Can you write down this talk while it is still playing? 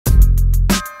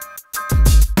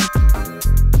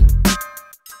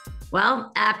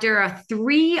Well, after a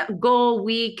 3-goal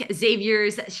week,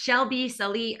 Xavier's Shelby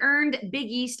Sallee earned Big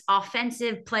East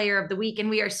Offensive Player of the Week. And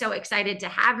we are so excited to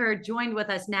have her joined with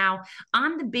us now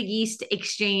on the Big East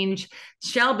Exchange.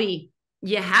 Shelby,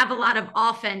 you have a lot of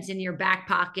offense in your back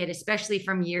pocket, especially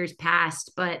from years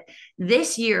past. But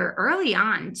this year, early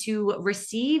on, to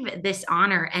receive this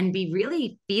honor and be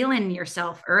really feeling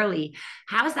yourself early,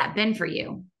 how's that been for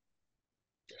you?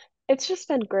 It's just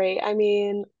been great. I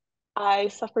mean, I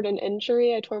suffered an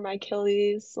injury. I tore my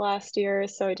Achilles last year,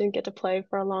 so I didn't get to play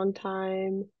for a long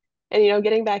time. And,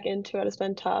 getting back into it has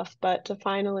been tough, but to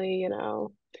finally,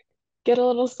 get a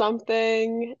little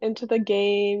something into the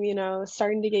game,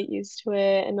 starting to get used to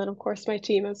it. And then, of course, my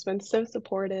team has been so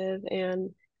supportive,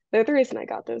 and they're the reason I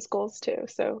got those goals too.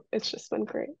 So it's just been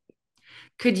great.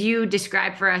 Could you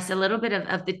describe for us a little bit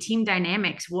of the team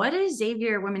dynamics? What is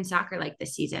Xavier women's soccer like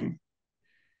this season?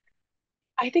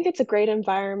 I think it's a great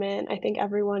environment. I think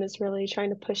everyone is really trying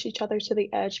to push each other to the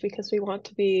edge because we want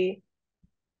to be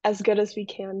as good as we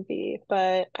can be.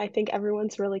 But I think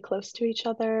everyone's really close to each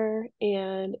other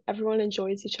and everyone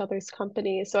enjoys each other's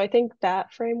company. So I think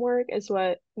that framework is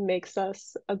what makes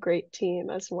us a great team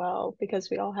as well,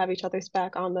 because we all have each other's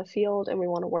back on the field and we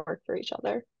want to work for each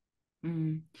other.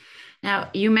 Mm. Now,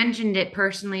 you mentioned it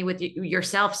personally with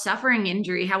yourself suffering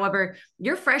injury. However,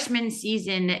 your freshman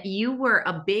season, you were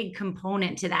a big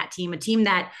component to that team, a team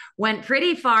that went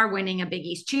pretty far, winning a Big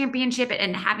East championship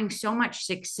and having so much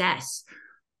success.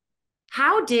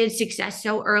 How did success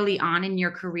so early on in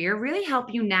your career really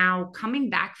help you now coming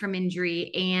back from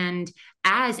injury and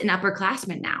as an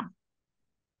upperclassman now?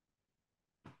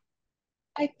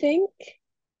 I think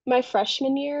my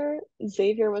freshman year,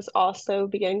 Xavier was also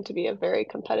beginning to be a very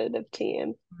competitive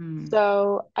team. Mm,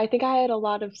 So I think I had a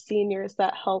lot of seniors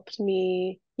that helped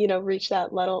me, reach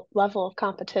that level of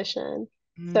competition.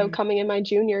 So mm, coming in my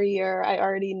junior year, I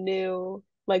already knew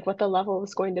like what the level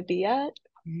was going to be at.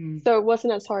 mm, So it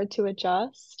wasn't as hard to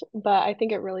adjust, but I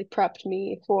think it really prepped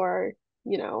me for,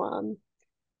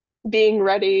 being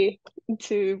ready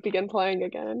to begin playing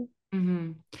again.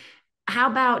 mm. How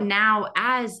about now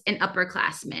as an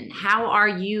upperclassman? How are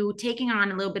you taking on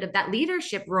a little bit of that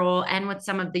leadership role and with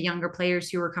some of the younger players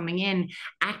who are coming in,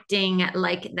 acting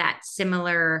like that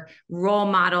similar role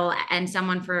model and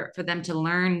someone for them to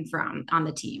learn from on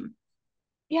the team?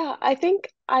 Yeah, I think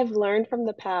I've learned from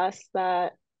the past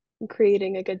that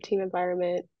creating a good team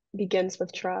environment begins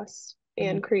with trust Mm,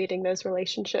 and creating those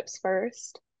relationships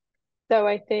first. So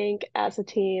I think as a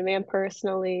team and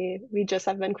personally, we just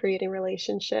have been creating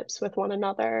relationships with one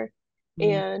another. mm,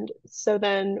 And so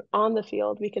then on the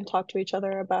field, we can talk to each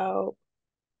other about,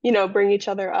 bring each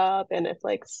other up. And if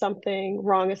like something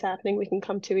wrong is happening, we can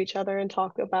come to each other and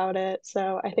talk about it.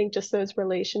 So I think just those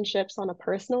relationships on a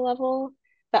personal level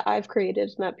that I've created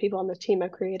and that people on the team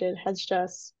have created has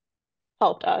just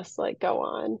helped us like go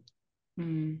on.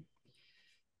 mm.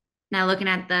 Now, looking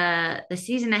at the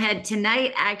season ahead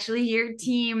tonight, actually, your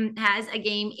team has a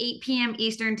game 8 p.m.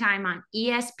 Eastern time on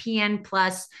ESPN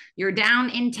Plus. You're down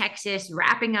in Texas,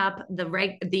 wrapping up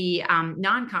the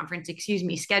non-conference, excuse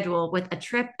me, schedule with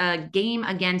a game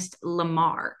against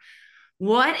Lamar.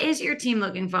 What is your team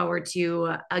looking forward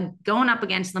to going up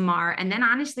against Lamar, and then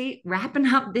honestly wrapping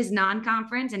up this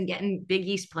non-conference and getting Big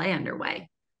East play underway?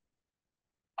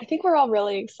 I think we're all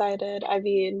really excited. I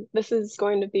mean, this is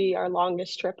going to be our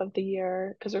longest trip of the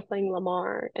year because we're playing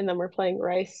Lamar and then we're playing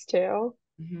Rice too.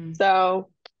 Mhm.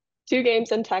 So, two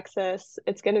games in Texas.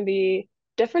 It's going to be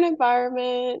different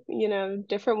environment,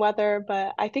 different weather,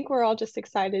 but I think we're all just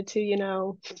excited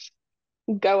to,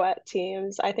 go at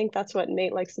teams. I think that's what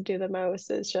Nate likes to do the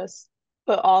most is just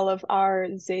put all of our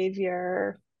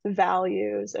Xavier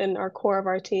values and our core of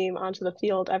our team onto the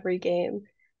field every game.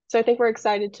 So I think we're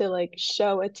excited to like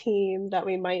show a team that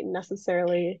we might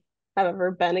necessarily have ever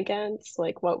been against,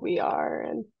 like what we are,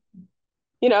 and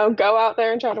go out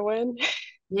there and try to win.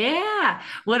 Yeah.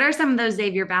 What are some of those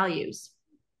Xavier values?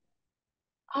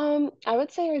 I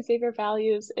would say our Xavier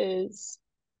values is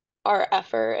our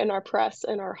effort and our press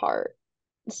and our heart.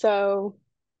 So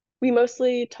we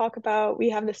mostly talk about,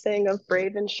 we have this saying of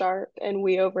brave and sharp and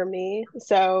we over me.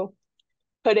 So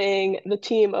putting the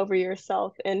team over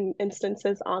yourself in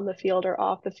instances on the field or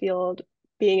off the field,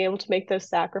 being able to make those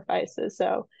sacrifices.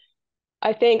 So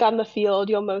I think on the field,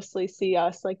 you'll mostly see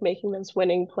us like making those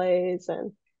winning plays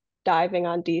and diving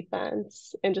on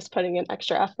defense and just putting in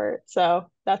extra effort. So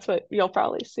that's what you'll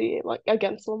probably see like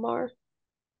against Lamar.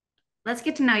 Let's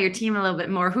get to know your team a little bit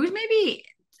more. Who's maybe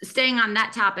staying on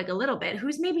that topic a little bit?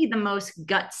 Who's maybe the most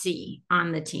gutsy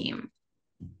on the team?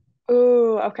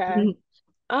 Ooh, okay.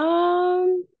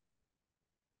 Um,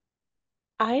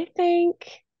 I think.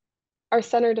 Our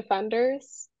center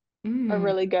defenders are Mm,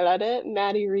 really good at it.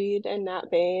 Maddie Reed and Nat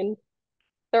Vane.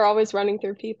 They're always running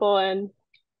through people and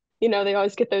they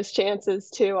always get those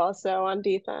chances too also on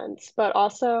defense. But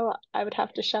also I would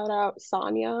have to shout out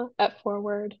Sonia at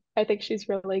forward. I think she's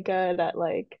really good at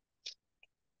like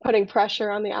putting pressure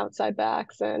on the outside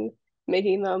backs and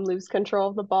making them lose control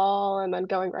of the ball and then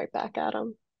going right back at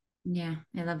them. yeah,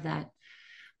 I love that.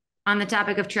 On the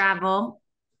topic of travel,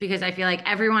 because I feel like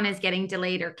everyone is getting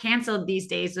delayed or canceled these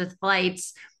days with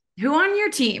flights. Who on your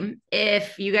team,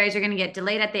 if you guys are going to get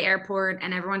delayed at the airport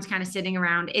and everyone's kind of sitting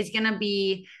around, is going to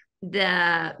be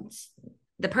the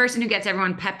the person who gets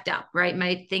everyone pepped up, right?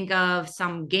 Might think of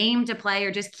some game to play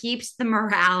or just keeps the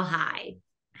morale high.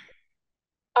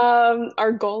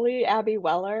 Our goalie, Abby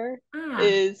Weller, Ah,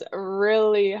 is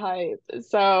really hype.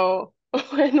 So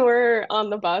when we're on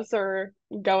the bus or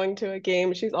going to a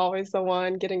game, she's always the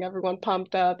one getting everyone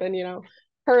pumped up and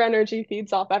her energy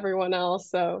feeds off everyone else,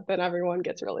 so then everyone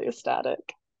gets really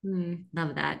ecstatic.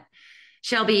 love that.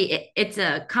 Shelby, it's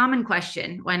a common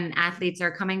question when athletes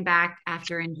are coming back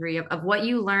after injury of what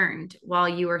you learned while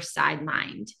you were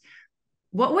sidelined.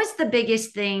 What was the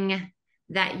biggest thing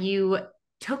that you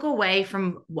took away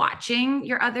from watching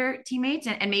your other teammates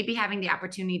and maybe having the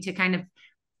opportunity to kind of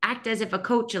act as if a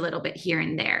coach a little bit here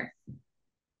and there?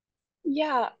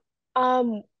 Yeah.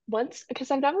 Once,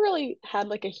 because I've never really had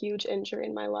like a huge injury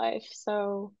in my life.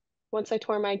 So once I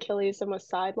tore my Achilles and was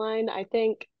sidelined, I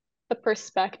think the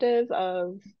perspective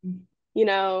of,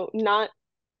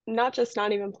 not just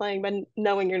not even playing, but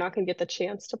knowing you're not going to get the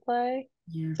chance to play.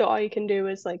 Yeah. So all you can do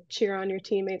is like cheer on your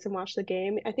teammates and watch the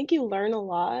game. I think you learn a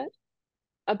lot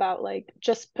about like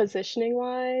just positioning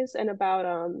wise and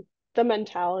about the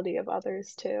mentality of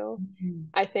others too. Mhm.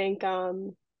 I think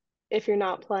if you're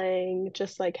not playing,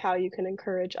 just like how you can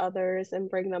encourage others and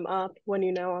bring them up when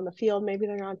on the field maybe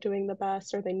they're not doing the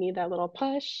best or they need that little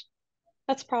push.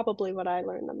 That's probably what I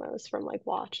learned the most from like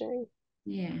watching.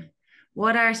 Yeah.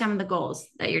 What are some of the goals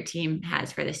that your team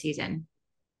has for the season?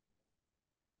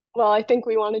 Well, I think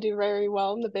we want to do very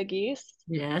well in the Big East,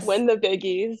 Yes. win the Big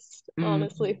East,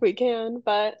 honestly, Mm. if we can.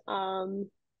 But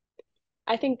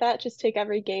I think that just take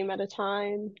every game at a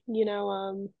time.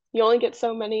 You only get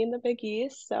so many in the Big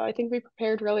East, so I think we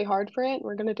prepared really hard for it, and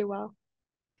we're gonna do well.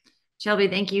 Shelby,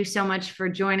 thank you so much for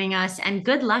joining us and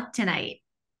good luck tonight.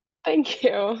 Thank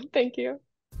you. Thank you.